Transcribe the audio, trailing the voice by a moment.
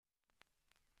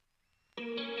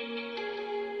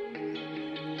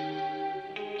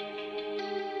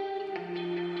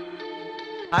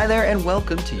Hi there, and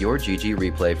welcome to your GG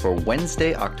Replay for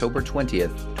Wednesday, October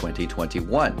 20th,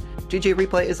 2021. GG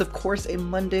Replay is, of course, a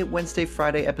Monday, Wednesday,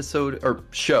 Friday episode or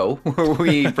show where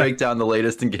we break down the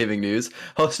latest in gaming news,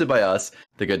 hosted by us,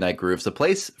 the Goodnight Grooves, a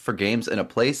place for games and a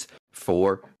place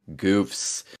for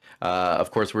goofs.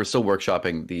 Of course, we're still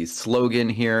workshopping the slogan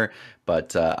here,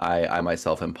 but I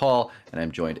myself am Paul, and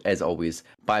I'm joined, as always,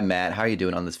 by Matt. How are you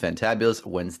doing on this fantabulous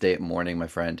Wednesday morning, my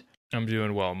friend? I'm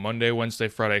doing well. Monday, Wednesday,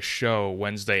 Friday show,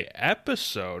 Wednesday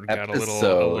episode. Got a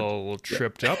little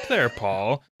tripped up there,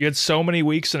 Paul. You had so many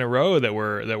weeks in a row that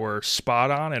were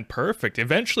spot on and perfect.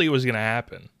 Eventually, it was going to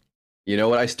happen. You know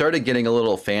what? I started getting a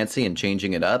little fancy and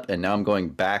changing it up, and now I'm going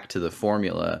back to the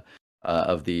formula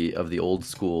of the old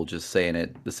school, just saying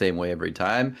it the same way every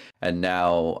time. And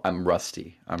now I'm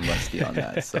rusty. I'm rusty on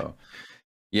that. So,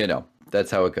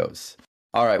 that's how it goes.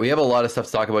 All right, we have a lot of stuff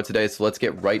to talk about today, so let's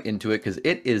get right into it because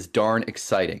it is darn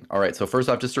exciting. All right, so first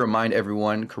off, just to remind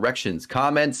everyone, corrections,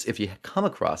 comments, if you come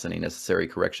across any necessary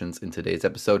corrections in today's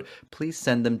episode, please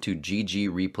send them to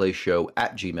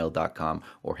ggreplayshow@gmail.com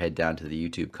or head down to the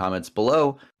YouTube comments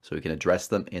below so we can address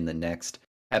them in the next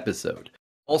episode.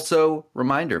 Also,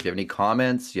 reminder, if you have any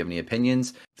comments, you have any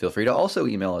opinions, feel free to also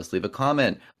email us, leave a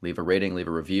comment, leave a rating, leave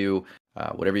a review,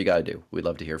 whatever you got to do. We'd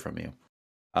love to hear from you.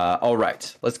 All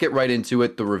right, let's get right into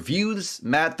it. The reviews,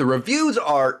 Matt, the reviews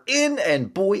are in,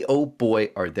 and boy, oh boy,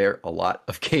 are there a lot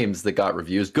of games that got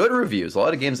reviews, good reviews, a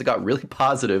lot of games that got really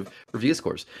positive review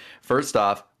scores. First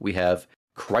off, we have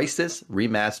Crysis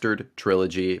Remastered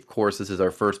Trilogy. Of course, this is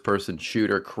our first-person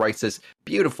shooter. Crysis,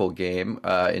 beautiful game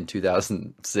in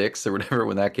 2006 or whatever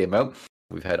when that came out.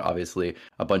 We've had, obviously,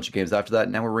 a bunch of games after that.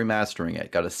 Now we're remastering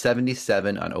it. Got a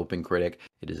 77 on OpenCritic.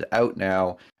 It is out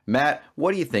now. Matt,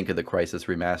 what do you think of the Crysis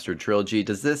Remastered Trilogy?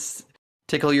 Does this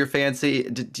tickle your fancy?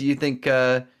 Do you think,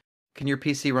 can your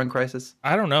PC run Crysis?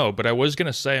 I don't know, but I was going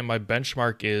to say my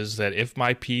benchmark is that if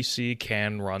my PC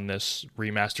can run this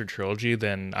Remastered Trilogy,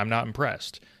 then I'm not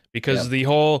impressed. Because the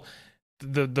whole...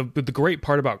 The great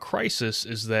part about Crysis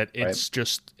is that it's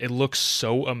just, it looks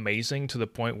so amazing to the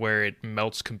point where it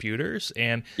melts computers.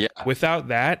 And without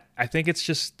that, I think it's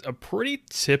just a pretty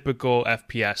typical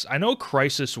FPS. I know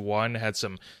Crysis 1 had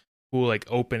some cool like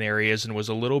open areas and was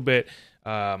a little bit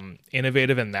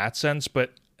innovative in that sense. But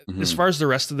as far as the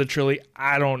rest of the trilogy,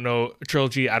 I don't know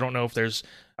if there's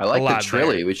I like the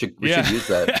trilogy. We should use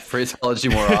that phraseology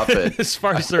more often. As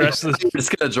far as the rest of the... I'm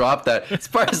just gonna drop that. As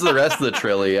far as the rest of the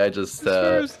trilogy, I just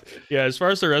as far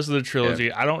as the rest of the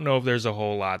trilogy, I don't know if there's a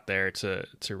whole lot there to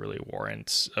really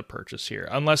warrant a purchase here,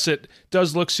 unless it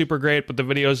does look super great. But the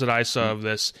videos that I saw of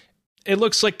this, it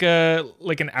looks like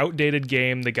an outdated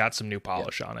game that got some new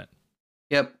polish on it.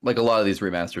 Yep, like a lot of these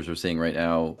remasters we're seeing right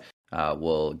now.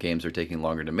 Games are taking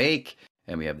longer to make.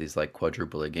 And we have these like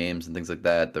quadruple A games and things like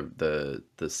that. The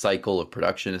cycle of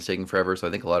production is taking forever. So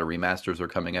I think a lot of remasters are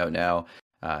coming out now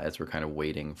as we're kind of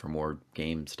waiting for more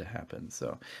games to happen.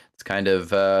 So it's kind of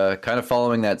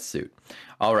following that suit.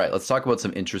 All right, let's talk about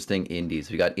some interesting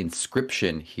indies. We got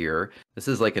Inscryption here. This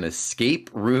is like an escape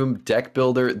room deck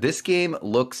builder. This game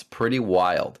looks pretty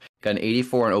wild. Got an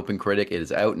 84 on OpenCritic. It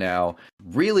is out now.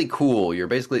 Really cool. You're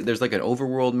basically, there's like an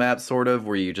overworld map sort of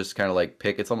where you just kind of like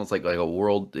pick. It's almost like a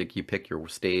world. Like you pick your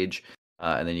stage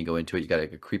and then you go into it. You got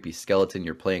like a creepy skeleton.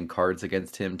 You're playing cards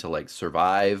against him to like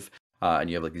survive. And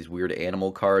you have like these weird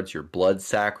animal cards. You're blood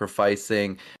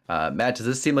sacrificing. Matt, does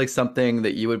this seem like something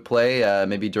that you would play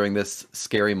maybe during this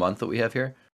scary month that we have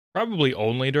here? Probably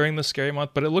only during the scary month,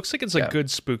 but it looks like it's a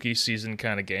good spooky season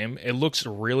kind of game. It looks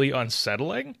really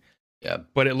unsettling. Yeah,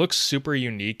 but it looks super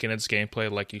unique in its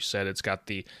gameplay. Like you said, it's got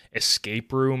the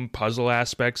escape room puzzle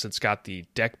aspects. It's got the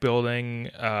deck building,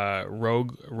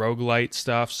 roguelite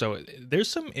stuff. So there's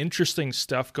some interesting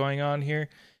stuff going on here.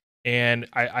 And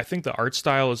I think the art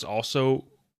style is also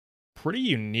pretty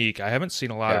unique. I haven't seen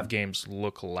a lot of games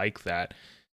look like that.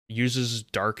 Uses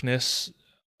darkness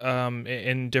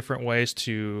in different ways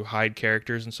to hide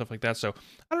characters and stuff like that. So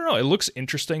I don't know. It looks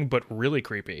interesting, but really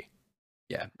creepy.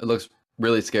 Yeah, it looks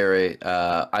really scary.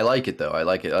 I like it though. I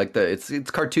like it. I like it's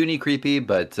cartoony, creepy,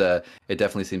 but it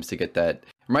definitely seems to get that.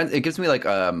 It gives me like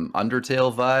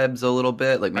Undertale vibes a little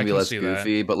bit, like maybe less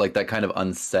goofy, but like that kind of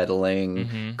unsettling,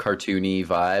 cartoony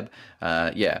vibe.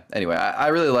 Yeah. Anyway, I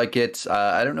really like it.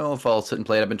 I don't know if I'll sit and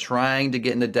play it. I've been trying to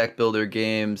get into deck builder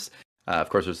games. Of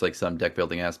course, there's like some deck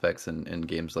building aspects in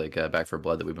games like Back 4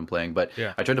 Blood that we've been playing. But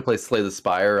I tried to play Slay the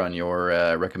Spire on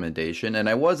your recommendation, and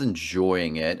I was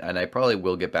enjoying it. And I probably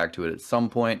will get back to it at some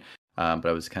point. But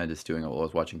I was kind of just doing it while I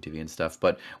was watching TV and stuff.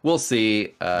 But we'll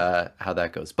see how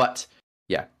that goes. But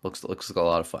yeah, looks like a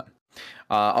lot of fun.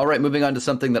 All right, moving on to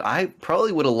something that I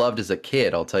probably would have loved as a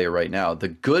kid. I'll tell you right now, The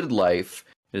Good Life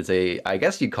is I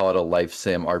guess you'd call it a life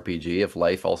sim RPG. If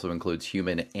life also includes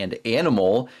human and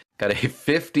animal, got a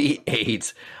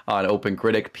 58 on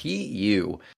OpenCritic.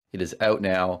 PU. It is out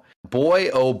now. Boy,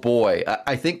 oh boy.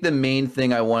 I think the main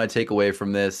thing I want to take away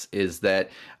from this is that,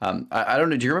 I don't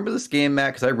know, do you remember this game,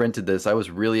 Matt? Because I rented this. I was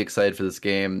really excited for this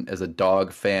game as a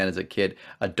dog fan as a kid.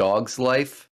 A Dog's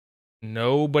Life.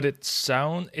 No, but it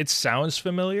sounds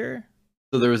familiar.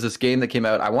 So there was this game that came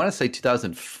out, I want to say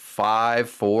 2005,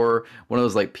 4, one of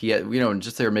those like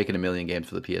just they were making a million games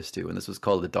for the PS2, and this was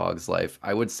called The Dog's Life.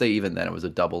 I would say even then it was a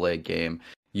double-A game.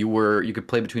 You could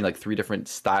play between like 3 different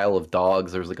style of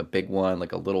dogs. There was like a big one,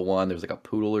 like a little one. There was like a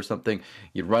poodle or something.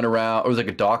 You'd run around. It was like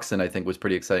a dachshund, I think, was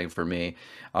pretty exciting for me.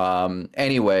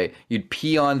 Anyway, you'd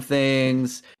pee on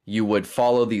things. You would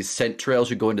follow these scent trails.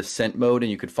 You'd go into scent mode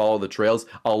and you could follow the trails.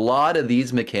 A lot of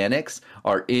these mechanics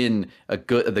are in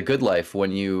The Good Life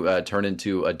when you turn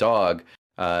into a dog.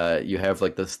 You have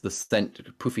like the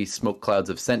scent, poofy smoke clouds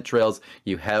of scent trails.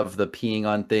 You have the peeing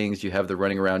on things. You have the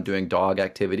running around doing dog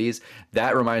activities.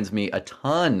 That reminds me a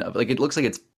ton of, like, it looks like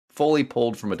it's fully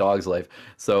pulled from A Dog's Life.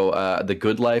 So The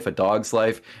Good Life, A Dog's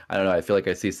Life. I don't know. I feel like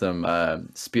I see some.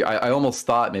 I almost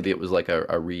thought maybe it was like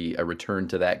a return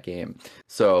to that game.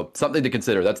 So something to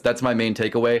consider. That's my main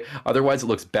takeaway. Otherwise, it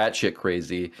looks batshit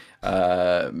crazy.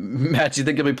 Matt, do you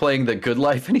think you'll be playing The Good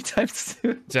Life anytime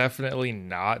soon? Definitely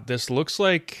not. This looks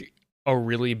like a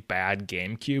really bad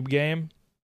GameCube game.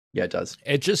 Yeah, it does.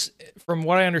 It just, from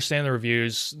what I understand the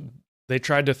reviews, they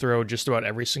tried to throw just about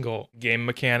every single game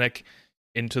mechanic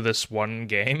into this one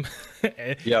game.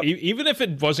 Yep. Even if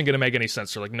it wasn't going to make any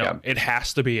sense, they're like, no, it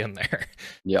has to be in there.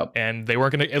 Yep. And they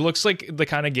weren't going to, it looks like the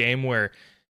kind of game where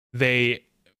they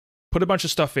put a bunch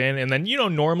of stuff in, and then,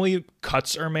 normally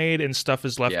cuts are made and stuff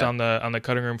is left on the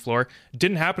cutting room floor.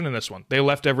 Didn't happen in this one. They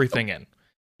left everything in.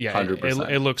 Yeah,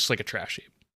 100%. It looks like a trash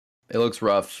heap. It looks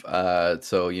rough.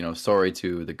 So, sorry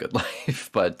to The Good Life,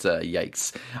 but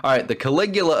yikes. All right, The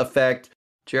Caligula Effect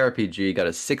JRPG got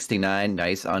a 69.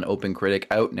 Nice on OpenCritic.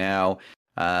 Out now.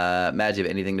 Matt, do you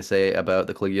have anything to say about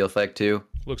The Caligula Effect 2?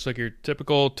 Looks like your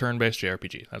typical turn-based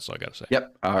JRPG. That's all I got to say.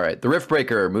 Yep. All right. The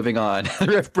Riftbreaker. Moving on. The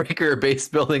Riftbreaker base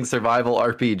building survival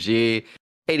RPG.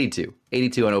 82.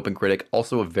 82 on OpenCritic.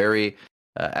 Also a very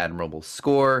admirable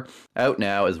score. Out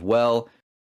now as well.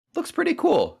 Looks pretty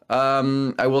cool.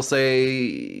 I will say,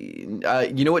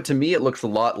 you know what? To me, it looks a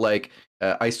lot like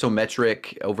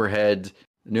isometric overhead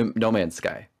No Man's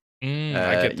Sky. I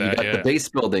get that. You got the base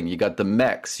building, you got the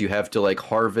mechs, you have to like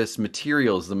harvest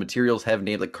materials. The materials have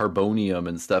names like carbonium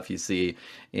and stuff you see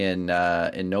in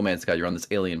No Man's Sky. You're on this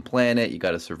alien planet, you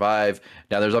got to survive.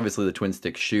 Now there's obviously the twin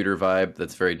stick shooter vibe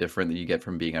that's very different that you get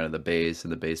from being out of the base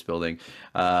and the base building.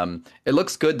 It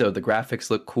looks good though. The graphics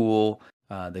look cool.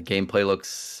 The gameplay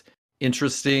looks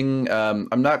interesting.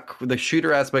 The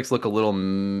shooter aspects look a little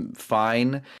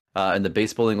fine. And the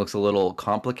base building looks a little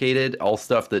complicated. All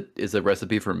stuff that is a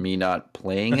recipe for me not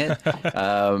playing it.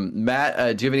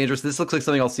 Matt, do you have any interest? This looks like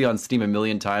something I'll see on Steam a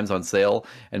million times on sale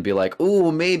and be like,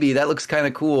 "Ooh, maybe that looks kind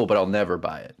of cool," but I'll never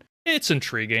buy it. It's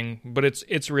intriguing, but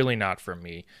it's really not for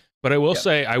me. But I will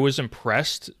say I was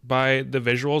impressed by the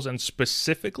visuals and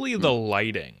specifically the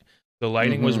lighting. The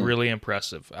lighting was really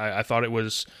impressive. I thought it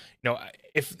was,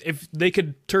 if they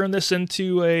could turn this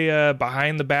into a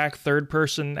behind the back third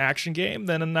person action game,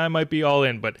 then I might be all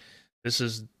in. But this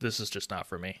is just not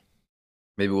for me.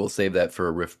 Maybe we'll save that for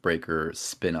a Riftbreaker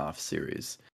spin-off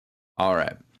series. All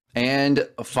right. And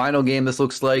a final game. This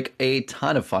looks like a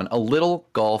ton of fun. A Little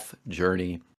Golf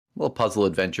Journey. Little puzzle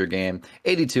adventure game.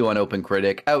 82 on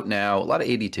OpenCritic. Out now. A lot of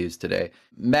 82s today.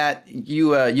 Matt,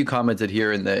 you commented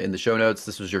here in the show notes.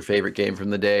 This was your favorite game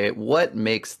from the day. What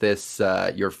makes this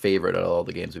your favorite out of all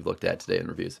the games we've looked at today in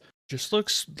reviews? Just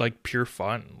looks like pure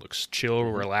fun. Looks chill,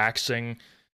 relaxing.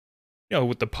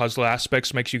 With the puzzle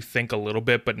aspects, makes you think a little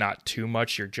bit, but not too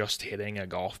much. You're just hitting a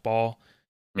golf ball.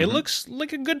 It looks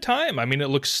like a good time. I mean,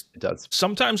 it does.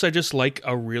 Sometimes I just like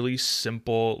a really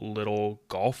simple little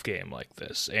golf game like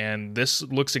this. And this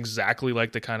looks exactly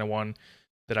like the kind of one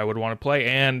that I would want to play.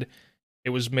 And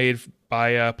it was made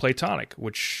by Playtonic,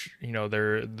 which,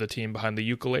 they're the team behind the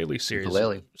Yooka-Laylee series.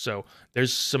 Yooka-Laylee. So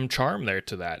there's some charm there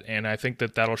to that. And I think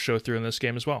that'll show through in this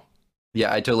game as well.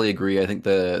 Yeah, I totally agree. I think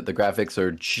the graphics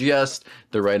are just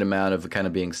the right amount of kind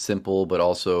of being simple, but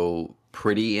also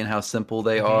pretty in how simple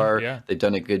they are. Yeah. They've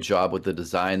done a good job with the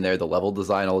design there. The level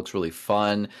design all looks really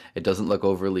fun. It doesn't look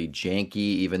overly janky,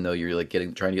 even though you're like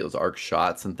trying to get those arc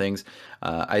shots and things.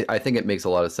 I think it makes a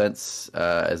lot of sense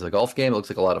as a golf game. It looks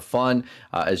like a lot of fun.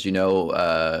 As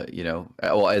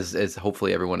as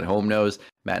hopefully everyone at home knows,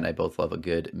 Matt and I both love a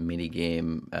good mini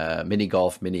game, mini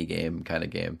golf, mini game kind of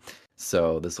game.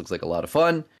 So this looks like a lot of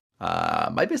fun.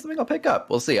 Might be something I'll pick up.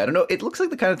 We'll see. I don't know. It looks like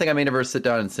the kind of thing I may never sit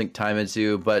down and sink time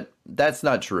into, but that's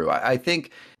not true. I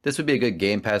think this would be a good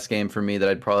Game Pass game for me that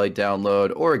I'd probably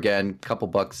download, or again, a couple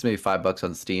bucks, maybe $5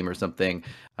 on Steam or something.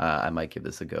 I might give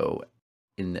this a go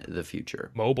in the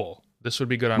future. Mobile. This would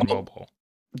be good on mobile.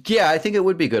 Yeah, I think it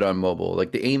would be good on mobile.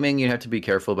 Like the aiming, you have to be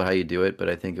careful about how you do it, but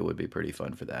I think it would be pretty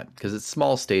fun for that because it's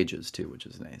small stages too, which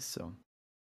is nice. So,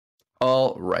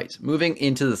 all right, moving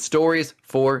into the stories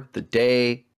for the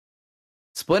day.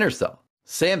 Splinter Cell,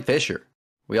 Sam Fisher.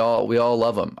 We all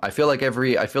love him. I feel like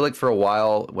for a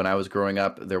while when I was growing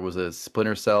up, there was a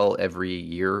Splinter Cell every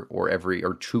year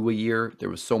or two a year. There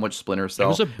was so much Splinter Cell. It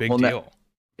was a big deal.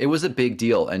 It was a big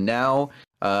deal, and now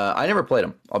I never played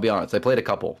them. I'll be honest. I played a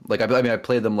couple. Like I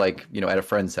played them like at a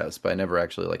friend's house, but I never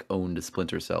actually like owned a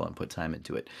Splinter Cell and put time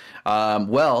into it.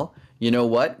 Well, you know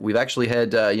what? We've actually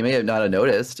had. You may not have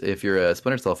noticed if you're a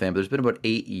Splinter Cell fan, but there's been about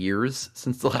 8 years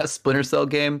since the last Splinter Cell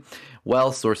game.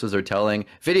 Well, sources are telling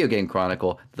Video Game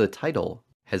Chronicle the title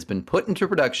has been put into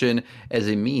production as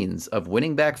a means of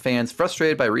winning back fans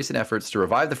frustrated by recent efforts to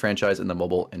revive the franchise in the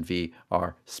mobile and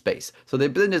VR space. So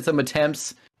they've been in some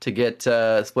attempts to get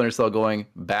Splinter Cell going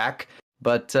back,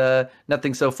 but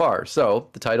nothing so far. So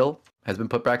the title has been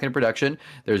put back into production.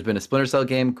 There's been a Splinter Cell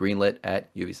game greenlit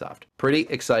at Ubisoft. Pretty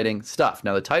exciting stuff.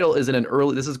 Now the title is in an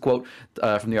early, this is a quote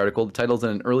from the article, the title's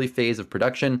in an early phase of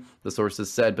production, the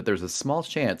sources said, but there's a small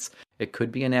chance it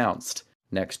could be announced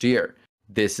next year.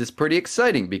 This is pretty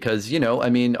exciting because,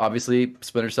 obviously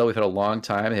Splinter Cell, we've had a long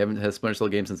time. They haven't had a Splinter Cell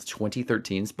game since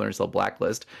 2013, Splinter Cell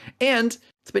Blacklist. And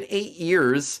it's been 8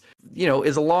 years,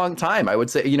 is a long time. I would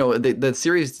say, the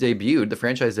series debuted, the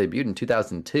franchise debuted in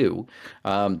 2002.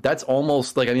 That's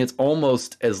almost it's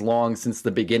almost as long since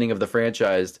the beginning of the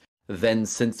franchise than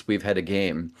since we've had a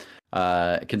game.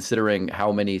 Considering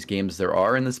how many games there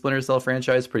are in the Splinter Cell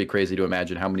franchise, pretty crazy to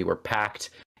imagine how many were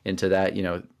packed into that,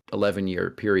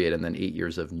 11-year period and then 8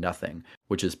 years of nothing,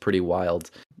 which is pretty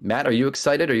wild. Matt, are you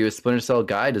excited? Are you a Splinter Cell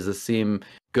guy? Does this seem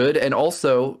good? And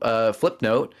also, flip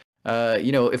note,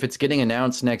 if it's getting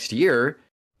announced next year,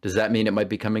 does that mean it might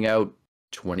be coming out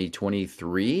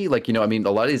 2023? A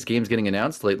lot of these games getting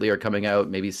announced lately are coming out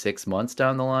maybe 6 months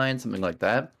down the line, something like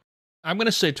that. I'm going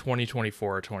to say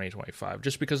 2024 or 2025,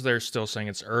 just because they're still saying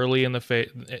it's early in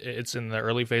it's in the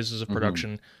early phases of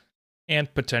production. Mm-hmm.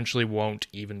 And potentially won't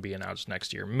even be announced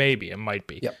next year. Maybe it might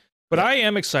be. Yep. But I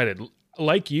am excited.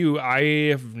 Like you, I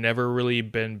have never really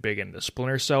been big into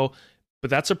Splinter Cell, but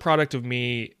that's a product of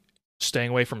me staying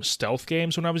away from stealth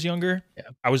games when I was younger. Yeah.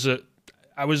 I was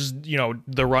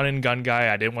the run and gun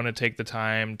guy. I didn't want to take the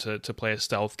time to play a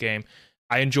stealth game.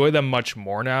 I enjoy them much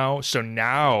more now. So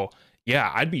now,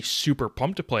 yeah, I'd be super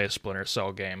pumped to play a Splinter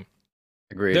Cell game.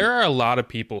 Agreed. There are a lot of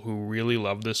people who really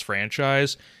love this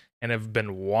franchise and have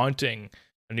been wanting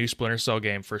a new Splinter Cell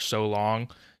game for so long.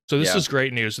 So this is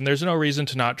great news, and there's no reason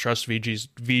to not trust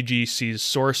VGC's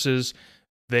sources.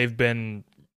 They've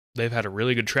had a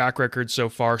really good track record so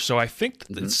far, so I think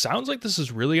it sounds like this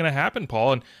is really going to happen,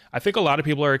 Paul, and I think a lot of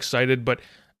people are excited, but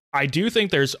I do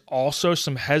think there's also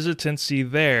some hesitancy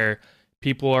there.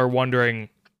 People are wondering,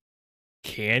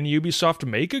 can Ubisoft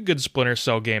make a good Splinter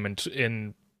Cell game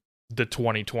in the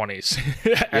 2020s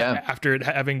after it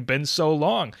having been so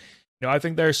long? I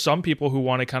think there's some people who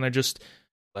want to kind of just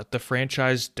let the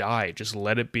franchise die, just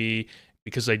let it be,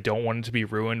 because they don't want it to be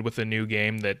ruined with a new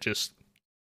game that just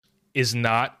is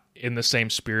not in the same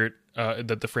spirit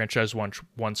that the franchise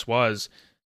once was.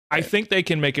 I think they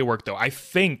can make it work, though.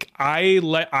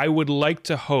 I would like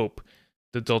to hope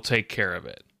that they'll take care of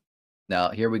it. Now,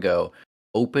 here we go.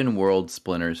 Open world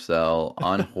Splinter Cell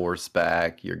on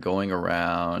horseback. You're going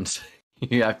around.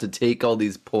 You have to take all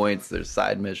these points. There's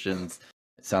side missions.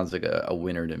 It sounds like a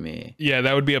winner to me. Yeah,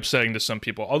 that would be upsetting to some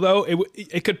people. Although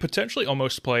it could potentially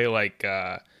almost play like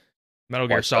Metal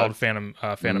Gear Solid Phantom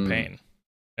Pain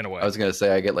in a way. I was gonna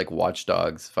say I get like Watch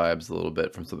Dogs vibes a little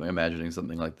bit from something, imagining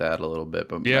something like that a little bit,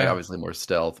 but obviously more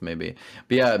stealth maybe.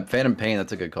 But yeah, Phantom Pain,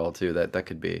 that's a good call too. That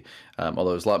could be.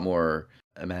 Although there's a lot more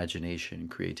imagination,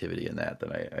 creativity in that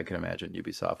than I can imagine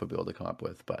Ubisoft would be able to come up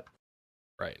with, but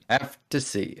right, have to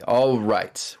see. All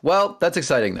right, well, that's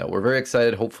exciting though. We're very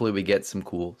excited. Hopefully we get some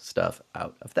cool stuff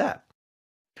out of that.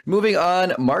 Moving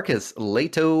on, Marcus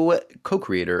Leto,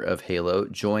 co-creator of Halo,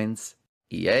 joins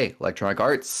EA, Electronic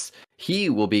Arts. He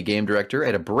will be game director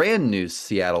at a brand new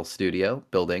Seattle studio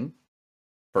building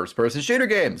first-person shooter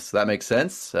games. That makes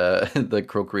sense. The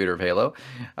co-creator of Halo.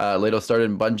 Leto started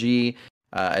in Bungie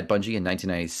at Bungie in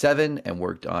 1997 and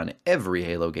worked on every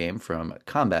Halo game from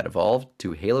Combat Evolved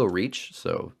to Halo Reach,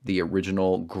 so the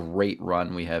original great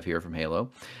run we have here from Halo,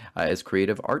 as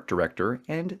creative art director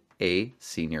and a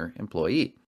senior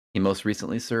employee. He most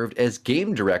recently served as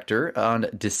game director on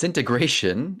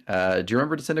Disintegration. Do you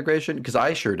remember Disintegration? Because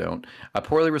I sure don't. A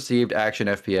poorly received action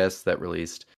FPS that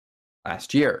released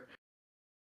last year.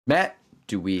 Matt,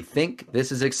 do we think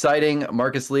this is exciting?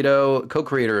 Marcus Lehto,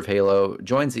 co-creator of Halo,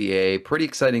 joins EA. Pretty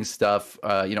exciting stuff.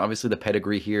 Obviously the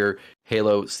pedigree here,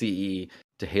 Halo CE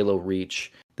to Halo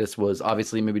Reach. This was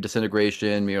obviously maybe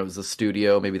Disintegration. It was a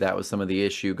studio. Maybe that was some of the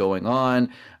issue going on.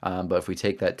 But if we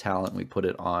take that talent and we put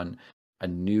it on a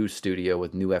new studio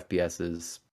with new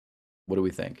FPSs, what do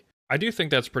we think? I do think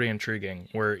that's pretty intriguing,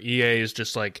 where EA is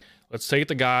just like, let's take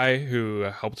the guy who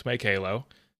helped make Halo,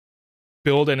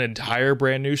 build an entire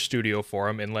brand new studio for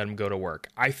him, and let him go to work.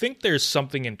 I think there's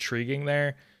something intriguing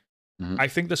there. I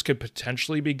think this could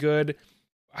potentially be good.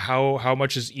 How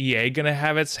much is EA going to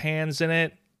have its hands in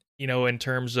it? In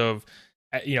terms of,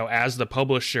 as the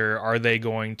publisher, are they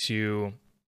going to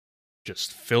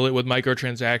just fill it with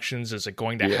microtransactions? Is it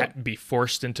going to be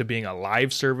forced into being a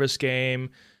live service game?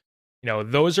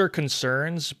 Those are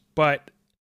concerns, but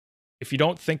if you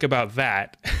don't think about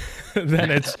that, then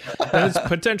it's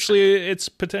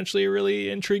potentially a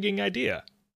really intriguing idea.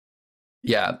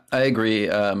 Yeah, I agree.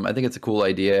 I think it's a cool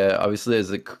idea. Obviously, as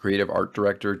a creative art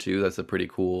director too, that's a pretty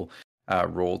cool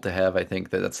role to have. I think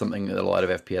that's something that a lot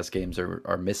of FPS games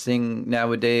are missing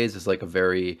nowadays. Is like a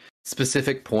very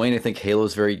specific point. I think Halo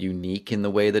is very unique in the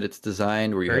way that it's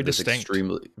designed, where you have this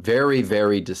extremely, very,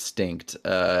 very distinct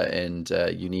and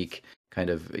unique kind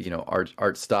of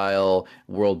art style,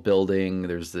 world building.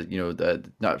 There's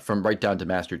the not from right down to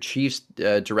Master Chief's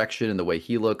direction and the way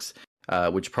he looks.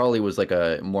 Which probably was like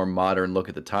a more modern look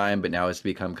at the time, but now it's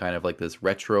become kind of like this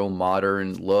retro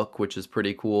modern look, which is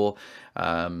pretty cool.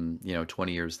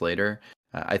 20 years later,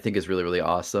 I think is really, really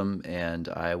awesome. And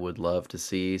I would love to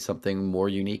see something more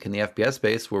unique in the FPS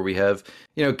space where we have,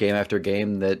 game after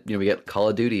game that, we get Call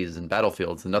of Duties and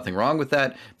Battlefields, and nothing wrong with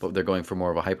that, but they're going for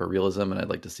more of a hyper realism. And I'd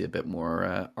like to see a bit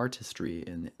more artistry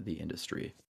in the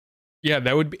industry. Yeah,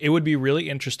 it would be really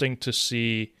interesting to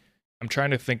see. I'm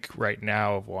trying to think right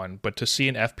now of one, but to see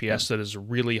an FPS that is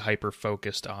really hyper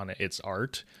focused on its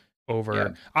art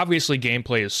over, obviously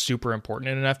gameplay is super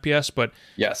important in an FPS, but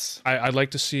yes, I'd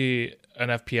like to see an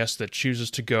FPS that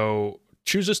chooses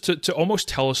to almost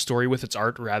tell a story with its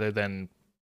art rather than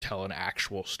tell an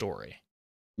actual story.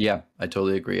 Yeah, I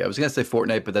totally agree. I was gonna say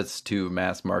Fortnite, but that's too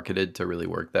mass marketed to really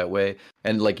work that way.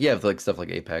 And like, stuff like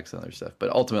Apex and other stuff.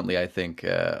 But ultimately, I think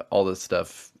all this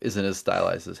stuff isn't as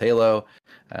stylized as Halo,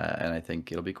 and I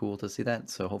think it'll be cool to see that.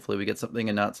 So hopefully, we get something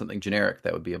and not something generic.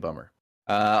 That would be a bummer.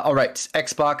 All right,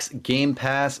 Xbox Game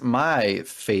Pass, my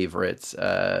favorite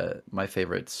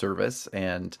service,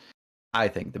 and I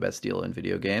think the best deal in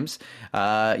video games.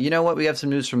 You know what? We have some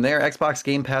news from there. Xbox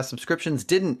Game Pass subscriptions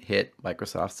didn't hit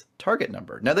Microsoft's target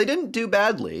number. Now, they didn't do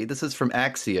badly. This is from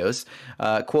Axios.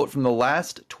 Quote, from the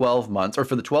last 12 months, or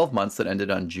for the 12 months that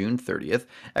ended on June 30th,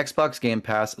 Xbox Game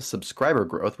Pass subscriber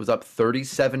growth was up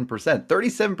 37%.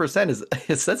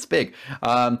 37% that's big.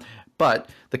 But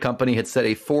the company had set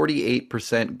a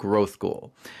 48% growth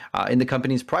goal. In the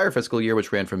company's prior fiscal year,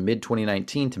 which ran from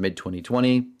mid-2019 to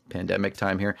mid-2020, pandemic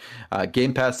time here,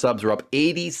 Game Pass subs were up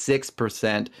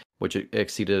 86%, which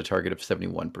exceeded a target of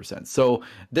 71%. So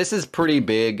this is pretty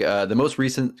big. The most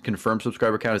recent confirmed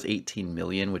subscriber count is 18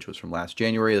 million, which was from last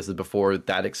January. This is before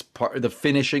that the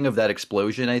finishing of that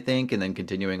explosion, I think, and then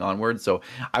continuing onward. So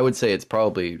I would say it's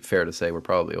probably fair to say we're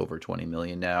probably over 20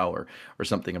 million now or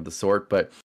something of the sort.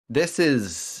 But this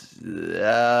is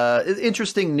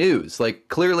interesting news. Like,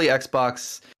 clearly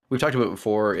Xbox, we've talked about it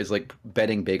before, is like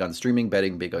betting big on streaming,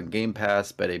 betting big on Game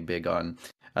Pass, betting big on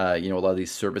a lot of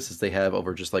these services they have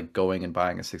over just like going and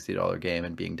buying a $60 game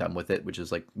and being done with it, which is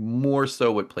like more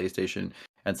so what PlayStation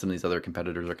and some of these other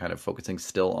competitors are kind of focusing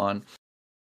still on.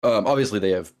 Obviously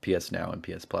they have PS Now and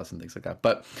PS Plus and things like that.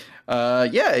 But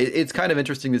it's kind of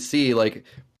interesting to see, like,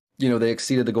 they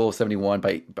exceeded the goal of 71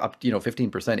 by up, 15%,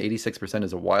 86%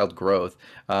 is a wild growth.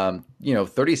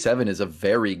 37 is a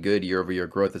very good year-over-year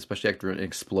growth, especially after an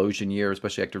explosion year,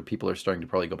 especially after people are starting to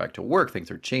probably go back to work.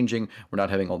 Things are changing. We're not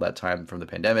having all that time from the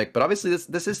pandemic, but obviously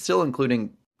this is still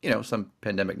including, some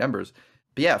pandemic numbers.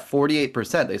 But yeah,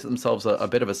 48%, they set themselves a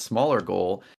bit of a smaller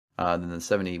goal than the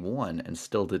 71 and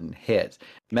still didn't hit.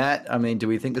 Matt, I mean, do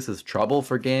we think this is trouble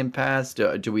for Game Pass?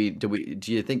 Do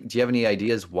you have any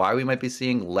ideas why we might be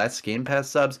seeing less Game Pass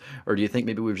subs? Or do you think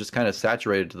maybe we've just kind of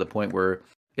saturated to the point where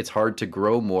it's hard to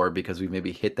grow more because we've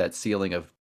maybe hit that ceiling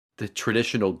of the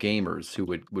traditional gamers who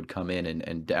would come in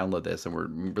and download this, and we're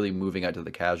really moving out to the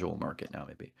casual market now,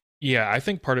 maybe. Yeah, I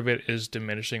think part of it is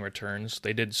diminishing returns.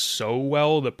 They did so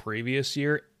well the previous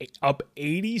year, up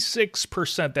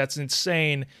 86%. That's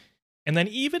insane. And then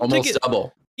even almost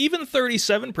double, even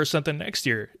 37% the next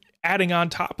year, adding on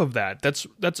top of that. That's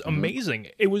amazing.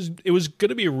 It was going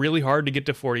to be really hard to get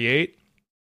to 48.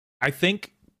 I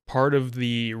think part of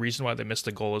the reason why they missed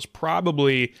the goal is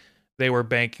probably they were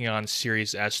banking on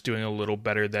Series S doing a little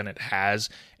better than it has,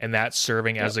 and that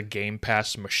serving as a Game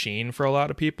Pass machine for a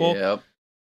lot of people. Yep.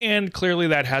 And clearly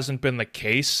that hasn't been the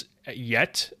case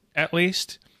yet, at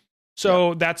least.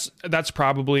 So that's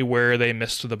probably where they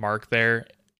missed the mark there.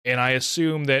 And I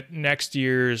assume that next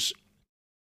year's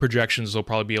projections will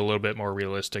probably be a little bit more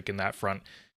realistic in that front.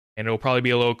 And it'll probably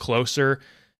be a little closer,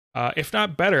 if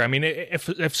not better. I mean,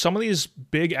 if some of these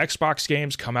big Xbox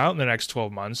games come out in the next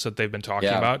 12 months that they've been talking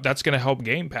about, that's going to help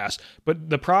Game Pass. But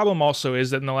the problem also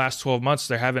is that in the last 12 months,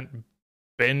 there haven't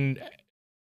been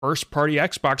first-party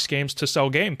Xbox games to sell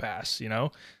Game Pass,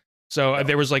 So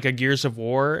there was like a Gears of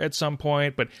War at some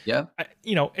point, but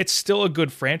it's still a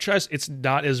good franchise. It's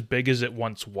not as big as it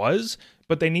once was,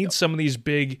 but they need some of these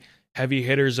big heavy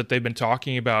hitters that they've been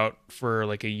talking about for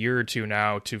like a year or two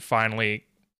now to finally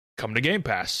come to Game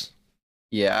Pass.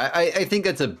 Yeah, I think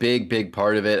that's a big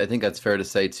part of it. I think that's fair to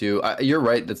say too. You're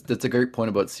right. That's a great point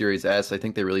about Series S. I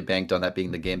think they really banked on that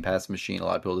being the Game Pass machine. A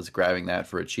lot of people just grabbing that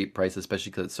for a cheap price, especially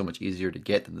because it's so much easier to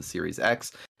get than the Series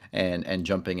X, and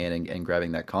jumping in and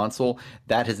grabbing that console.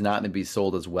 That has not been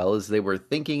sold as well as they were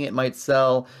thinking it might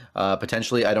sell.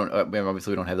 Potentially,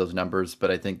 obviously we don't have those numbers, but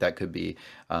I think that could be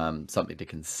something to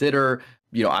consider.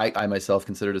 I myself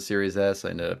considered a Series S. I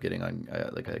ended up getting on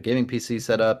like a gaming PC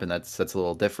setup, and that's a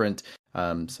little different.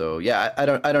 So yeah, I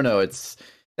don't know.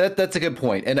 That's a good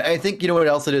point. And I think, what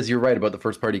else it is, you're right about the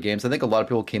first party games. I think a lot of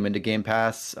people came into Game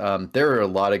Pass. There are a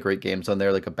lot of great games on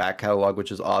there, like a back catalog,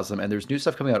 which is awesome. And there's new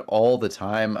stuff coming out all the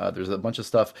time. There's a bunch of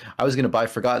stuff. I was going to buy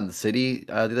Forgotten City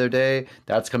the other day.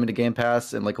 That's coming to Game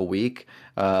Pass in like a week.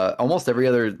 Almost every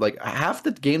other, like half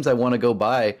the games I want to go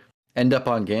buy end up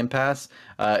on Game Pass.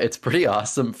 It's pretty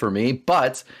awesome for me,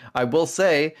 but I will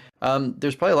say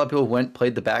there's probably a lot of people who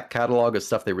played the back catalog of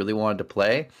stuff they really wanted to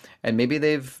play, and maybe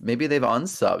they've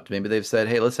unsubbed. Maybe they've said,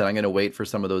 hey, listen, I'm going to wait for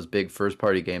some of those big first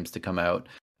party games to come out.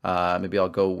 Maybe I'll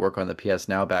go work on the PS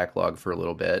Now backlog for a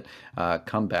little bit,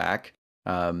 come back.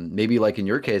 Maybe like in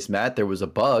your case, Matt, there was a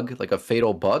bug, like a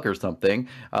fatal bug or something,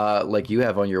 like you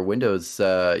have on your Windows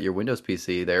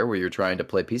PC there, where you're trying to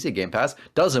play PC Game Pass,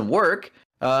 doesn't work.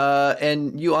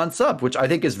 And you unsub, which I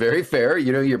think is very fair.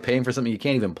 You're paying for something you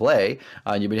can't even play.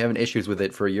 You've been having issues with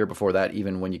it for a year before that,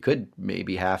 even when you could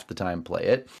maybe half the time play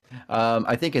it.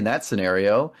 I think in that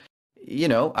scenario,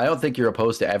 I don't think you're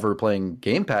opposed to ever playing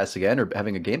Game Pass again or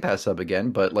having a Game Pass sub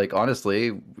again. But like,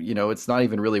 honestly, it's not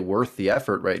even really worth the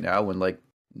effort right now when like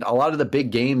a lot of the big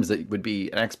games that would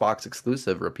be an Xbox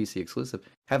exclusive or a PC exclusive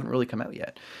haven't really come out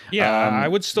yet. Yeah, I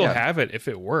would still have it if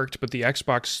it worked, but the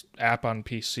Xbox app on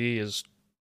PC is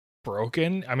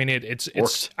broken. I mean, it's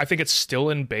I think it's still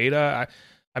in beta.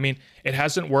 I mean, it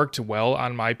hasn't worked well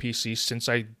on my PC since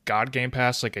I got Game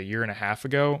Pass like a year and a half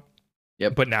ago.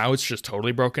 Yep. But now it's just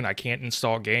totally broken. I can't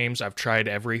install games. I've tried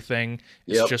everything.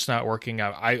 It's just not working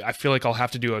out. I feel like I'll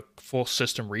have to do a full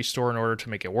system restore in order to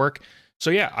make it work. So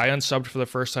yeah, I unsubbed for the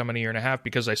first time in a year and a half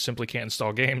because I simply can't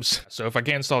install games. So if I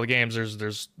can't install the games,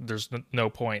 there's no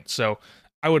point. So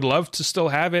I would love to still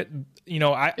have it.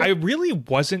 I really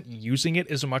wasn't using it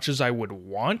as much as I would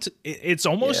want. It's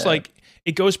almost like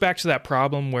it goes back to that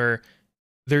problem where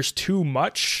there's too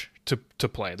much to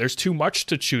play. There's too much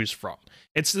to choose from.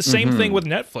 It's the same thing with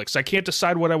Netflix. I can't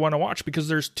decide what I want to watch because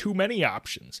there's too many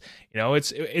options.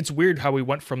 It's weird how we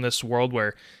went from this world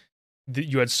where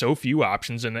you had so few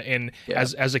options, and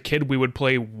as a kid we would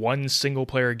play one single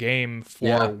player game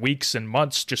for weeks and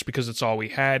months just because it's all we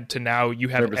had, to now you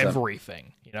have 100%.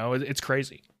 Everything. It's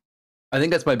crazy. I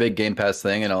think that's my big Game Pass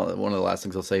thing, and one of the last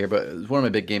things I'll say here, but one of my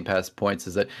big Game Pass points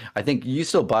is that I think you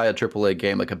still buy a AAA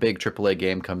game, like a big AAA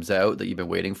game comes out that you've been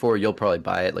waiting for, you'll probably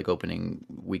buy it like opening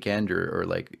weekend or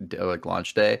like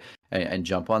launch day and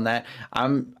jump on that.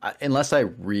 Unless I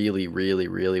really, really,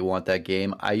 really want that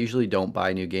game, I usually don't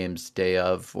buy new games day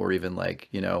of or even like,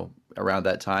 around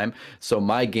that time. So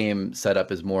my game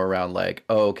setup is more around like,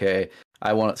 oh, okay,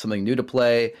 I want something new to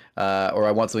play, or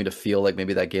I want something to feel like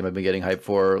maybe that game I've been getting hyped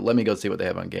for. Let me go see what they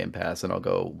have on Game Pass, and I'll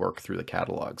go work through the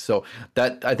catalog. So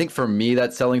that, I think for me,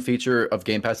 that selling feature of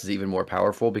Game Pass is even more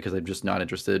powerful because I'm just not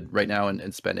interested right now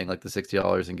in spending like the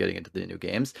 $60 and getting into the new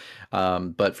games.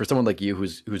 But for someone like you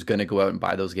who's going to go out and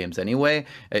buy those games anyway,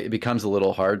 it becomes a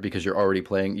little hard because you're already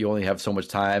playing. You only have so much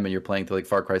time, and you're playing through like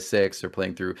Far Cry 6 or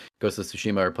playing through Ghost of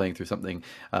Tsushima or playing through something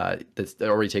that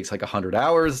already takes like 100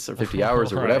 hours or 50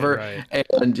 hours or whatever. Right.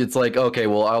 And it's like, okay,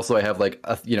 well, also I have like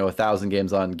 1,000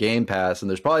 games on Game Pass, and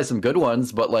there's probably some good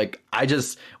ones, but like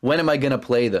when am I gonna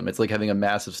play them? It's like having a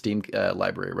massive Steam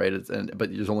library, right?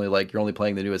 But there's only like, you're only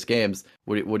playing the newest games.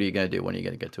 What are you gonna do? When are you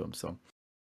gonna get to them? So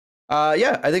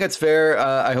yeah, I think that's fair.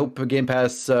 I hope Game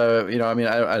Pass, I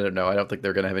don't know. I don't think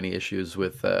they're going to have any issues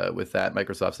with that.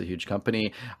 Microsoft's a huge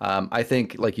company. I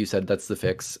think, like you said, that's the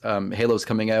fix. Halo's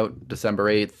coming out December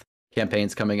 8th.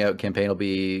 Campaign's coming out. Campaign will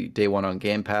be day one on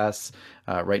Game Pass.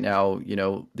 Right now,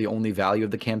 the only value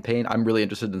of the campaign, I'm really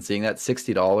interested in seeing that,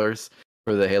 $60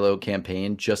 for the Halo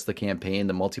campaign, just the campaign.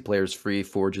 The multiplayer is free,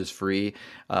 Forge is free.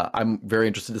 I'm very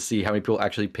interested to see how many people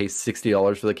actually pay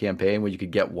 $60 for the campaign when you could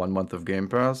get 1 month of Game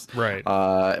Pass. Right.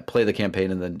 Play the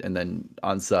campaign and then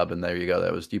on sub, and there you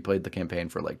go. You played the campaign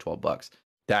for like $12.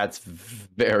 That's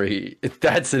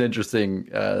an interesting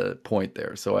point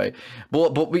there. So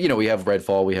but we have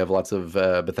Redfall, we have lots of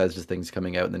Bethesda things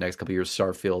coming out in the next couple of years,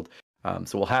 Starfield.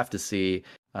 So we'll have to see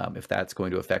if that's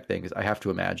going to affect things. I have to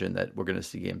imagine that we're going to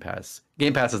see Game Pass.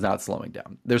 Game Pass is not slowing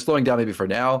down. They're slowing down maybe for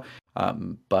now,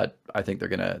 but I think they're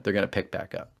gonna pick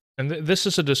back up. And this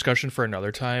is a discussion for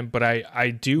another time. But I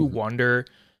do wonder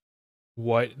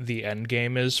what the end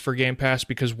game is for Game Pass,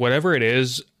 because whatever it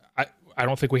is, I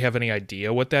don't think we have any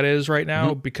idea what that is right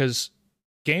now. Because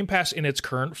Game Pass in its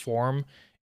current form,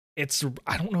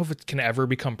 I don't know if it can ever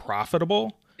become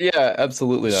profitable. Yeah,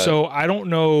 absolutely not. So I don't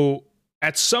know.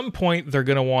 At some point, they're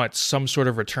going to want some sort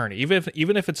of return,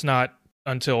 even if it's not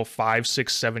until 5,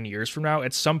 6, 7 years from now.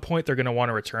 At some point, they're going to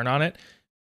want a return on it.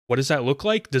 What does that look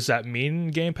like? Does that mean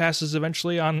Game Pass is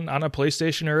eventually on a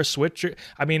PlayStation or a Switch? Or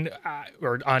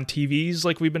on TVs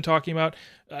like we've been talking about?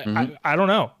 I don't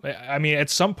know. I mean, at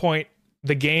some point,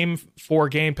 the game for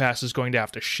Game Pass is going to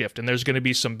have to shift, and there's going to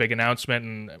be some big announcement,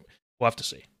 and we'll have to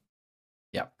see.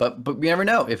 Yeah, but we never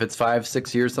know. If it's 5,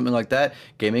 6 years, something like that,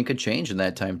 gaming could change in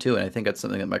that time too. And I think that's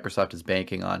something that Microsoft is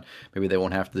banking on. Maybe they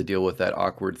won't have to deal with that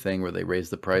awkward thing where they raise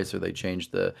the price or they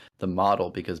change the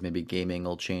model, because maybe gaming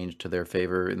will change to their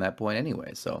favor in that point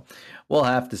anyway. So we'll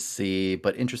have to see.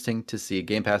 But interesting to see.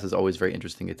 Game Pass is always very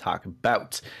interesting to talk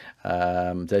about.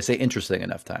 Did I say interesting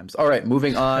enough times? All right,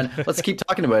 moving on. Let's keep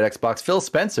talking about Xbox. Phil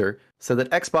Spencer said that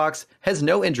Xbox has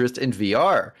no interest in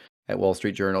VR at Wall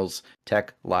Street Journal's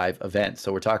Tech Live event.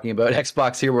 So we're talking about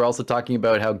Xbox here. We're also talking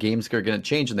about how games are going to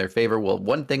change in their favor. Well,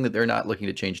 one thing that they're not looking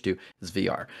to change to is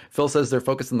VR. Phil says they're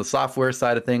focused on the software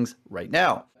side of things right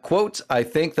now. Quote, I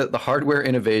think that the hardware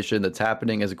innovation that's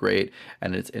happening is great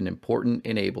and it's an important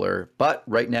enabler, but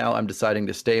right now I'm deciding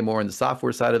to stay more on the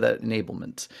software side of that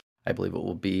enablement. I believe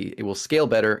it will scale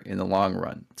better in the long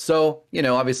run. So,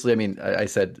 obviously, I mean, I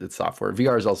said it's software.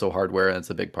 VR is also hardware, and it's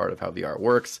a big part of how VR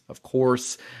works, of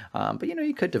course. But,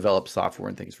 you could develop software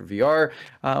and things for VR.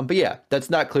 But yeah, that's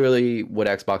not clearly what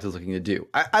Xbox is looking to do.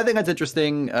 I think that's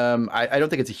interesting. I don't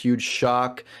think it's a huge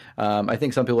shock. I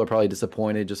think some people are probably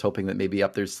disappointed, just hoping that maybe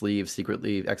up their sleeve,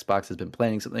 secretly, Xbox has been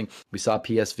planning something. We saw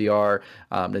PSVR.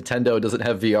 Nintendo doesn't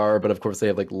have VR, but of course they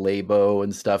have like Labo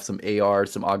and stuff, some AR,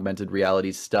 some augmented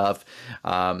reality stuff.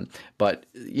 But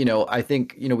I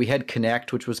think we had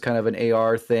Kinect, which was kind of an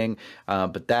AR thing,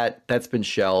 but that's been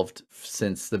shelved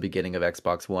since the beginning of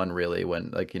Xbox One, really,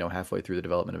 when halfway through the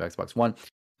development of Xbox One.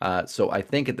 So I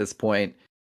think at this point,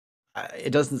 it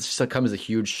doesn't come as a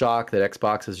huge shock that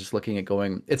Xbox is just looking at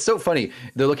going. It's so funny.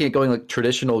 They're looking at going like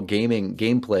traditional gaming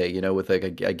gameplay, with like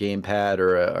a gamepad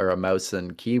or a mouse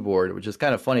and keyboard, which is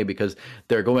kind of funny because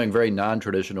they're going very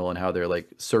non-traditional in how they're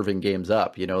like serving games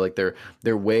up. Like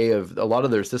their way of, a lot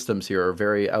of their systems here are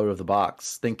very out of the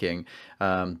box thinking,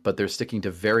 but they're sticking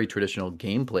to very traditional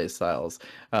gameplay styles.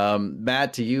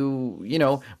 Matt, do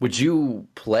would you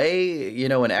play,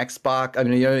 an Xbox? I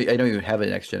mean, I know you have an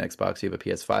next-gen Xbox, you have a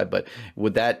PS5, but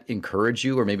would that encourage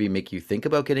you or maybe make you think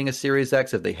about getting a Series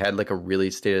X if they had like a really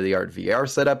state-of-the-art VR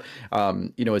setup?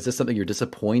 Is this something you're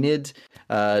disappointed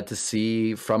to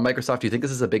see from Microsoft? Do you think this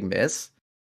is a big miss?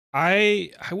 I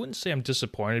wouldn't say I'm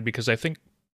disappointed, because I think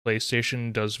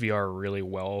PlayStation does VR really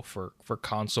well for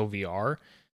console VR.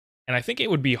 And I think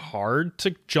it would be hard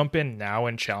to jump in now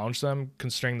and challenge them,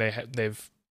 considering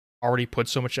they've already put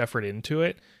so much effort into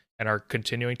it and are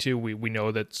continuing to. We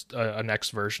know that a next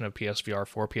version of PSVR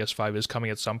for PS5 is coming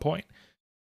at some point.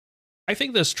 I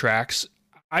think this tracks.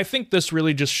 I think this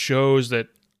really just shows that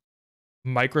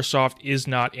Microsoft is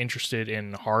not interested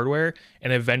in hardware,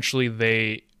 and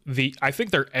eventually I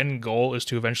think their end goal is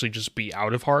to eventually just be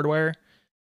out of hardware.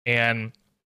 And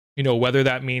whether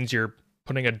that means you're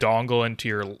putting a dongle into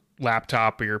your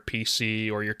laptop or your PC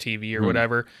or your TV or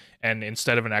whatever, and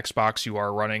instead of an Xbox you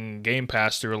are running Game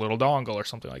Pass through a little dongle or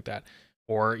something like that,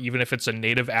 or even if it's a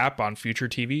native app on future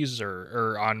TVs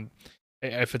or on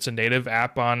if it's a native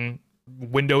app on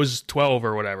Windows 12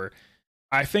 or whatever.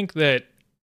 I think that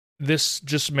this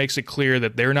just makes it clear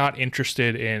that they're not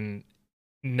interested in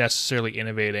necessarily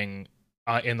innovating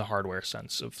in the hardware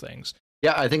sense of things.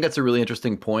 Yeah, I think that's a really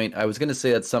interesting point. I was going to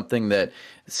say that's something that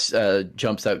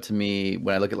jumps out to me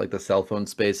when I look at like the cell phone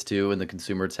space too, and the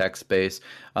consumer tech space.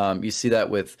 You see that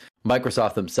with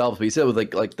Microsoft themselves, but you see that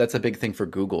with like that's a big thing for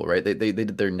Google, right? They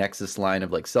did their Nexus line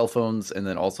of like cell phones, and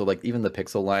then also like even the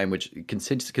Pixel line, which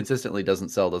consistently doesn't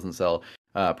sell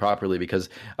properly, because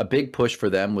a big push for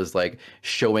them was like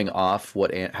showing off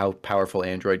how powerful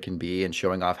Android can be and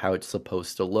showing off how it's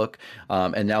supposed to look.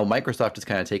 And now Microsoft is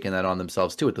kind of taking that on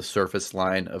themselves too with the Surface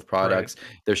line of products.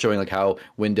 Right. They're showing like how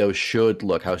Windows should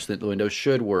look, how Windows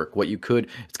should work,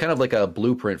 it's kind of like a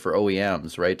blueprint for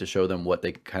OEMs, right? To show them what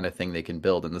they kind of thing they can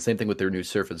build. And the same thing with their new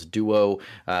Surface Duo,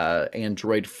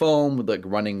 Android phone, like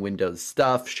running Windows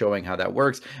stuff, showing how that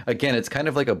works. Again, it's kind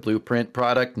of like a blueprint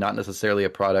product, not necessarily a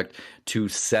product to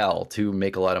sell, to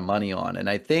make a lot of money on. And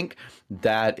I think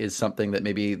that is something that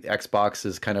maybe Xbox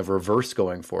is kind of reverse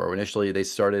going for. Initially, they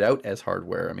started out as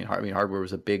hardware. I mean, hardware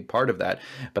was a big part of that.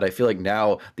 But I feel like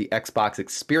now the Xbox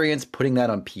experience, putting that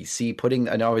on PC,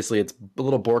 and obviously it's a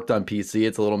little borked on PC,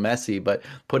 it's a little messy, but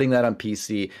putting that on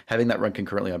PC, having that run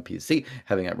concurrently on PC,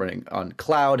 having that running on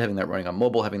cloud, having that running on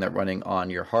mobile, having that running on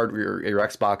your hardware, your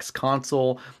Xbox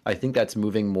console, I think that's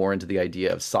moving more into the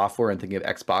idea of software and thinking of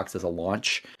Xbox as a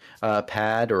launch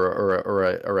pad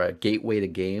or a gateway to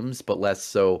games, but less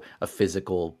so a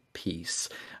physical piece.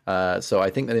 So I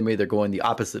think that they're going the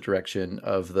opposite direction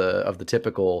of the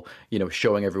typical,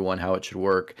 showing everyone how it should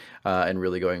work, and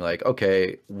really going like,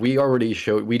 okay, we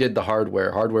did the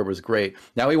hardware was great.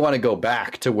 Now we want to go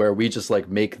back to where we just like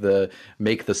make the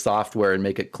software and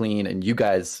make it clean, and you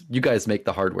guys make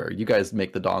the hardware, you guys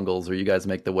make the dongles, or you guys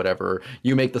make the whatever,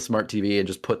 you make the smart TV and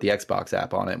just put the Xbox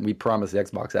app on it, and we promise the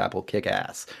Xbox app will kick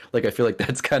ass. Like, I feel like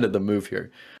that's kind of the move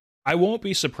here. I won't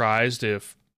be surprised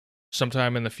if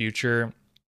sometime in the future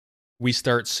we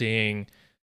start seeing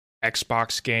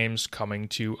Xbox games coming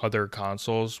to other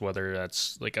consoles, whether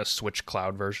that's like a Switch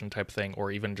cloud version type thing,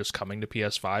 or even just coming to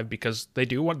PS5, because they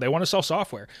want to sell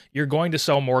software. You're going to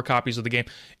sell more copies of the game.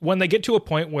 When they get to a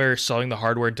point where selling the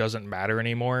hardware doesn't matter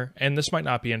anymore, and this might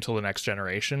not be until the next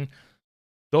generation,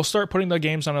 they'll start putting the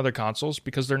games on other consoles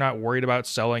because they're not worried about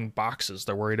selling boxes.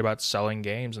 They're worried about selling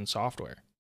games and software.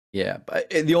 Yeah, but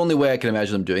the only way I can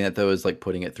imagine them doing that though is like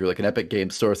putting it through like an Epic Game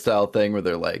Store style thing where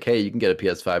they're like, "Hey, you can get a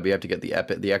PS5, but you have to get the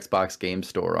Xbox Game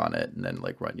Store on it, and then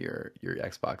like run your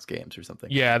Xbox games or something."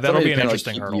 Yeah, that'll be an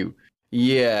interesting hurdle.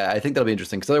 Yeah, I think that'll be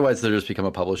interesting, because otherwise they'll just become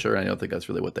a publisher, and I don't think that's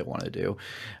really what they want to do.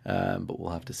 But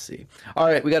we'll have to see. All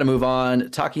right, we got to move on.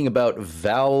 Talking about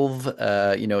Valve,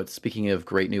 speaking of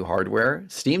great new hardware,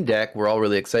 Steam Deck, we're all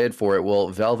really excited for it. Well,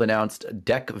 Valve announced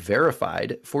Deck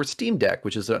Verified for Steam Deck,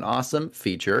 which is an awesome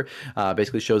feature.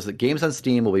 Basically shows that games on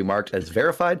Steam will be marked as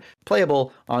verified,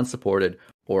 playable, unsupported,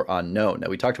 or unknown. Now,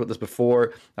 we talked about this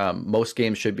before. Most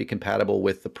games should be compatible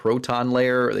with the Proton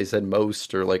layer. They said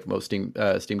most, or like most Steam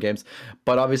games,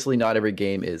 but obviously not every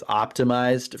game is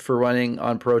optimized for running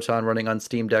on Proton, running on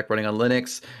Steam Deck, running on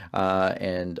Linux,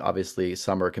 and obviously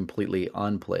some are completely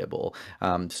unplayable.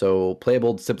 So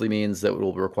playable simply means that it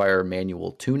will require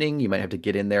manual tuning. You might have to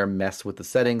get in there, mess with the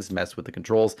settings, mess with the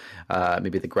controls,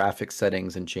 maybe the graphics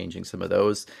settings, and changing some of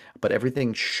those. But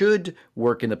everything should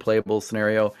work in the playable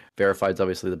scenario. Verified is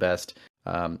obviously the best.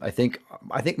 I think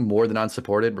more than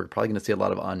unsupported, we're probably going to see a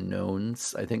lot of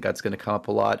unknowns. I think that's going to come up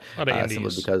a lot. A lot of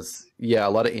indies. Simply because, a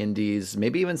lot of indies,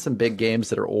 maybe even some big games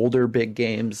that are older big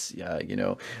games.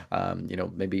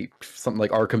 Maybe something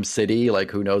like Arkham City. Like,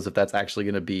 who knows if that's actually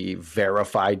going to be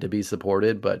verified to be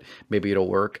supported, but maybe it'll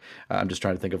work. I'm just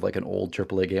trying to think of like an old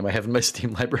AAA game I have in my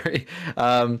Steam library.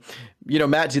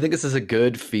 Matt, do you think this is a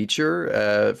good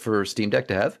feature for Steam Deck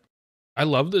to have? I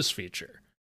love this feature.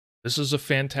 This is a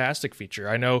fantastic feature.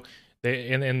 I know they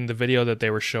in the video that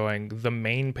they were showing, the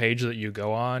main page that you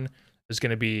go on is going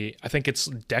to be, I think it's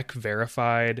Deck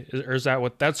Verified, or is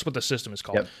that's what the system is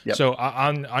called? Yep. So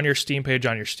on your Steam page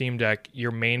on your Steam Deck,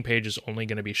 your main page is only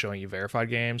going to be showing you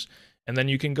verified games, and then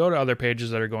you can go to other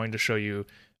pages that are going to show you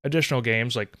additional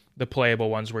games, like the playable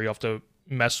ones where you have to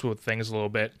mess with things a little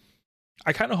bit.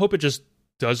 I kind of hope it just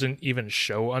doesn't even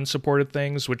show unsupported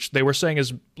things, which they were saying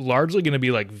is largely going to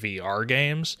be like VR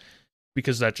games,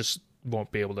 because that just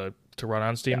won't be able to run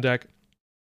on Steam Deck.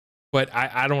 But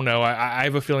I don't know. I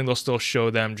have a feeling they'll still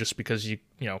show them, just because you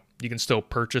can still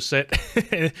purchase it.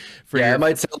 It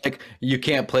might sound like you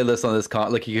can't play this on this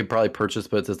like you could probably purchase,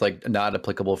 but it's just like not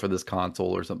applicable for this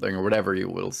console or something, or whatever you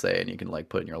will say, and you can like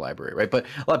put in your library, right? But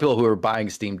a lot of people who are buying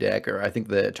Steam Deck, or I think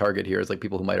the target here is like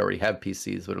people who might already have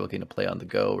PCs but are looking to play on the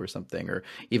go or something, or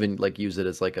even like use it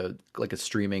as like a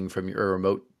streaming from your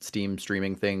remote Steam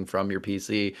streaming thing from your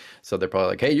PC. So they're probably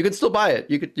like, hey, you can still buy it.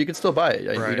 You can still buy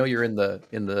it. Right. You know, you're in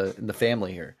the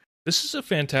family here. This is a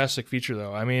fantastic feature,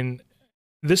 though. I mean,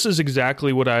 this is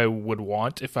exactly what I would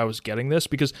want if I was getting this,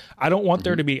 because I don't want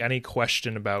there to be any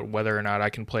question about whether or not I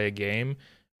can play a game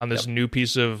on this new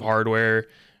piece of hardware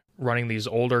running these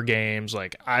older games.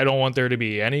 Like, I don't want there to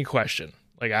be any question.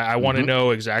 Like, I want to know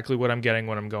exactly what I'm getting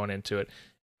when I'm going into it.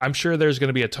 I'm sure there's going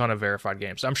to be a ton of verified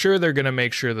games. I'm sure they're going to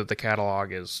make sure that the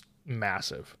catalog is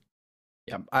massive.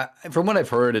 Yeah, from what I've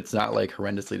heard, it's not like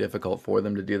horrendously difficult for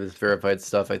them to do this verified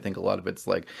stuff. I think a lot of it's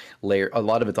like a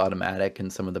lot of it's automatic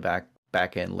in some of the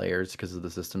back end layers because of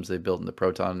the systems they built in the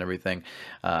Proton and everything.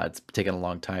 It's taken a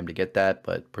long time to get that,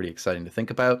 but pretty exciting to think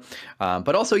about.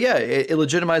 But also, it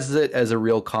legitimizes it as a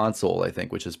real console, I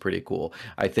think, which is pretty cool.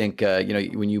 I think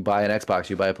when you buy an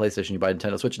Xbox, you buy a PlayStation, you buy a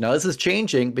Nintendo Switch. Now this is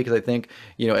changing because I think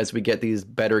as we get these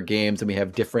better games and we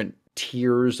have different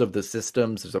tiers of the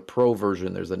systems, there's a pro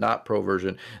version, there's a not pro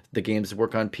version. The games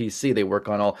work on PC, they work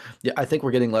on all. I think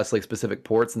we're getting less like specific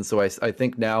ports, and so I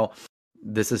think now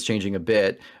this is changing a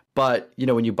bit. But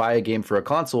when you buy a game for a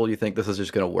console, you think this is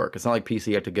just going to work. It's not like PC.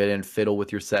 You have to get in, fiddle with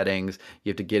your settings. You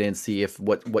have to get in, see if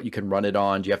what you can run it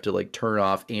on. You have to like turn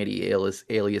off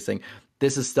anti-aliasing.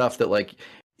 This is stuff that like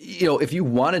if you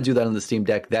want to do that on the Steam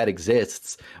Deck, that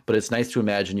exists, but it's nice to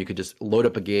imagine you could just load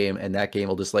up a game and that game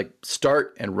will just like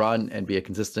start and run and be a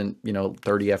consistent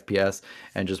 30 FPS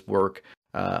and just work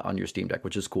on your Steam Deck,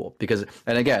 which is cool. Because,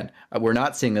 and again, we're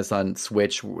not seeing this on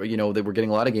Switch. That we're getting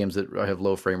a lot of games that have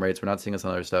low frame rates. We're not seeing this on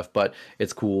other stuff, but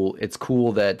it's cool. It's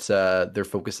cool that they're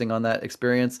focusing on that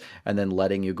experience and then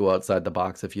letting you go outside the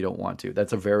box if you don't want to.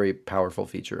 That's a very powerful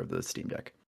feature of the Steam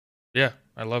Deck. Yeah,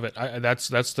 I love it.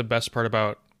 That's the best part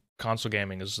about console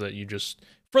gaming, is that you just,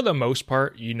 for the most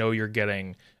part, you're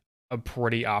getting a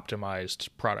pretty optimized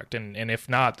product, and if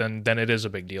not, then it is a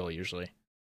big deal usually.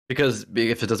 Because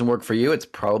if it doesn't work for you, it's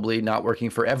probably not working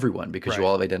for everyone, because you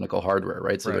all have identical hardware,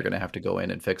 right? So they're going to have to go in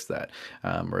and fix that.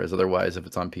 Whereas otherwise, if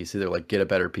it's on PC, they're like, get a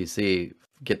better PC,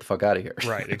 get the fuck out of here.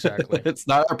 Right, exactly. It's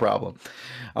not our problem.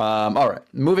 All right,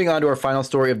 moving on to our final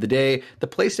story of the day. The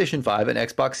PlayStation 5 and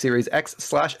Xbox Series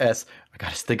X/S,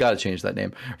 they got to change that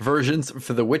name, versions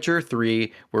for The Witcher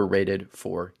 3 were rated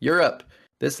for Europe.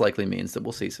 This likely means that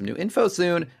we'll see some new info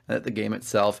soon, and that the game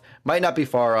itself might not be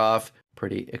far off.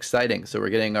 Pretty exciting. So we're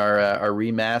getting our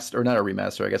remaster, or not a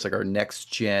remaster, I guess like our next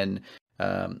gen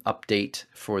update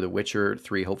for The Witcher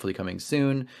 3, hopefully coming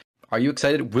soon. Are you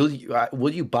excited? Will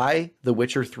you buy The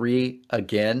Witcher 3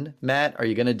 again, Matt? Are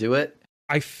you going to do it?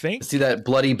 I think. See that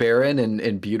Bloody Baron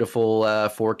in beautiful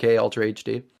 4K Ultra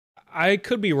HD? I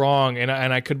could be wrong, and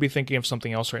I could be thinking of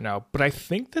something else right now, but I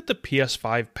think that the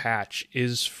PS5 patch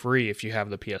is free if you have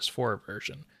the PS4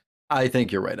 version. I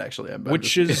think you're right, actually.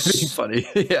 Which is funny.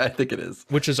 Yeah, I think it is.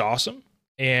 Which is awesome,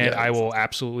 and I will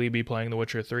absolutely be playing The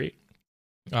Witcher 3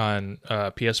 on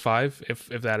PS5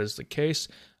 if that is the case.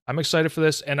 I'm excited for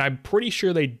this, and I'm pretty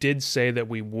sure they did say that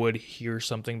we would hear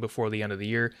something before the end of the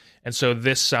year, and so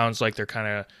this sounds like they're kind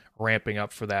of ramping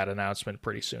up for that announcement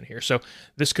pretty soon here. So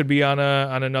this could be on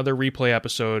another replay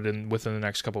episode within the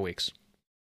next couple weeks.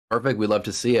 Perfect. We'd love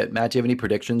to see it. Matt, do you have any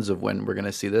predictions of when we're going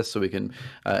to see this, so we can,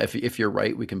 if you're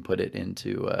right, we can put it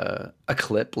into a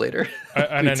clip later?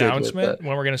 An announcement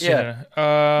when we're going to see it?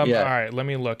 All right, let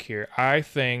me look here. I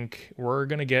think we're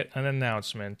going to get an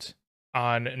announcement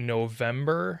on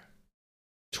November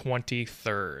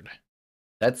 23rd.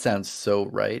 That sounds so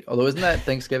right. Although, isn't that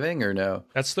Thanksgiving or no?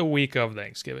 That's the week of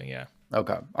Thanksgiving, yeah.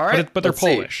 Okay. All right. But they're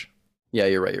Polish. Yeah,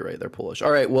 you're right. They're Polish.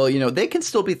 All right. Well, they can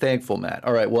still be thankful, Matt.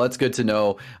 All right. Well, that's good to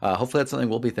know. Hopefully that's something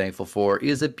we'll be thankful for.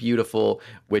 Is a beautiful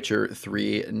Witcher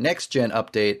 3 next gen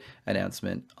update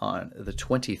announcement on the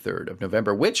 23rd of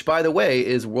November, which, by the way,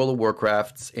 is World of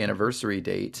Warcraft's anniversary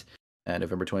date.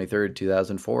 November 23rd,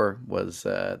 2004 was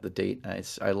the date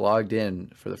I logged in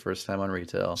for the first time on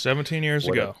retail. 17 years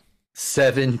ago.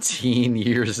 17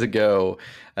 years ago.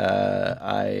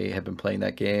 I have been playing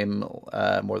that game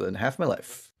more than half my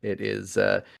life. It is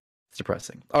It's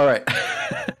depressing. All right.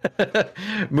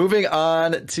 Moving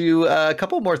on to a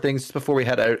couple more things before we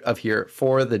head out of here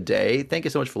for the day. Thank you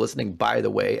so much for listening, by the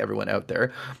way, everyone out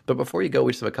there. But before you go,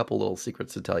 we just have a couple little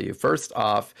secrets to tell you. First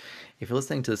off, if you're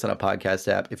listening to this on a podcast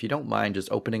app, if you don't mind just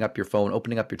opening up your phone,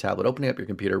 opening up your tablet, opening up your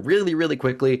computer really, really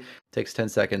quickly, takes 10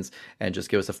 seconds, and just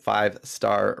give us a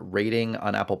 5-star rating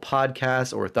on Apple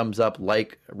Podcasts or a thumbs up,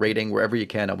 like rating wherever you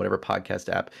can on whatever podcast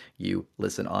app you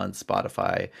listen on,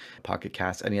 Spotify, Pocket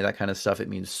Cast, any of that kind of stuff. It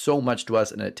means so much to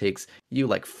us, and it takes you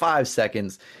like 5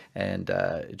 seconds, and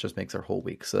it just makes our whole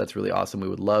week. So that's really awesome. We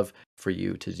would love for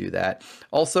you to do that.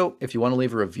 Also, if you want to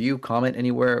leave a review, comment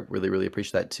anywhere, really, really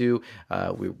appreciate that too.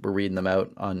 We're reading them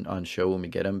out on show when we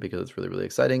get them, because it's really, really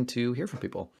exciting to hear from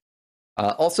people.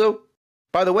 Also,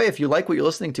 by the way, if you like what you're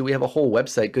listening to, we have a whole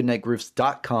website,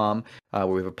 goodnightgroofs.com, where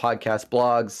we have a podcast,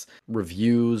 blogs,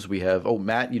 reviews. We have,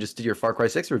 Matt, you just did your Far Cry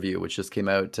 6 review, which just came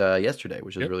out yesterday,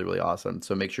 which is really, really awesome.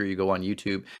 So make sure you go on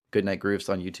YouTube, Goodnight Groofs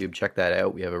on YouTube, check that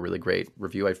out. We have a really great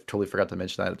review. I totally forgot to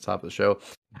mention that at the top of the show,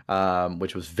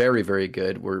 which was very, very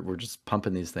good. We're just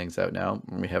pumping these things out now.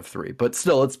 We have 3, but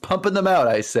still, it's pumping them out,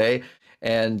 I say.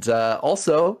 And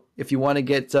also, if you want to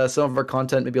get some of our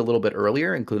content maybe a little bit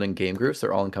earlier, including Game Groofs,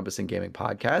 our all-encompassing gaming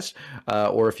podcast,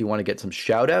 or if you want to get some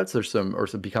shout-outs or some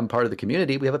become part of the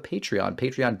community, we have a Patreon,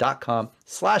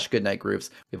 patreon.com/goodnightgroofs.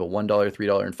 We have a $1,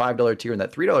 $3, and $5 tier, and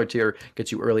that $3 tier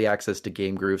gets you early access to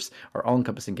Game Groofs, our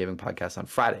all-encompassing gaming podcast on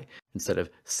Friday instead of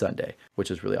Sunday,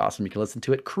 which is really awesome. You can listen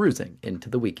to it cruising into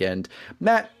the weekend.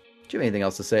 Matt, do you have anything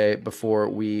else to say before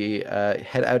we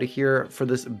head out of here for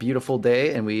this beautiful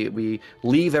day and we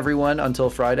leave everyone until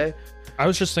Friday? I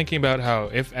was just thinking about how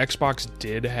if Xbox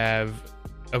did have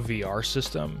a VR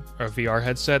system or a VR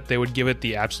headset, they would give it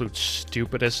the absolute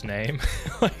stupidest name.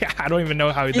 Like, I don't even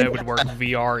know how that would work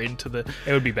VR into the...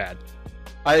 It would be bad.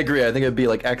 I agree. I think it'd be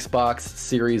like Xbox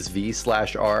Series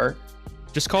V/R.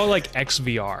 Just call it like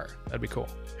XVR. That'd be cool.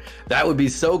 That would be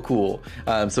so cool.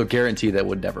 So guarantee that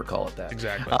would never call it that.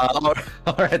 Exactly. All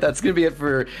right, that's going to be it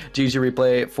for GG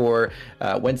Replay for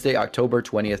Wednesday, October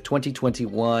 20th,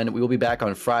 2021. We will be back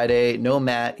on Friday. No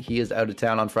Matt, he is out of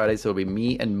town on Friday, so it'll be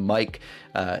me and Mike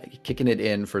kicking it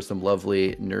in for some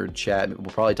lovely nerd chat.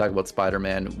 We'll probably talk about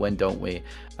Spider-Man. When don't we?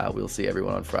 We'll see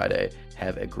everyone on Friday.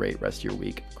 Have a great rest of your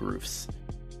week. Groofs.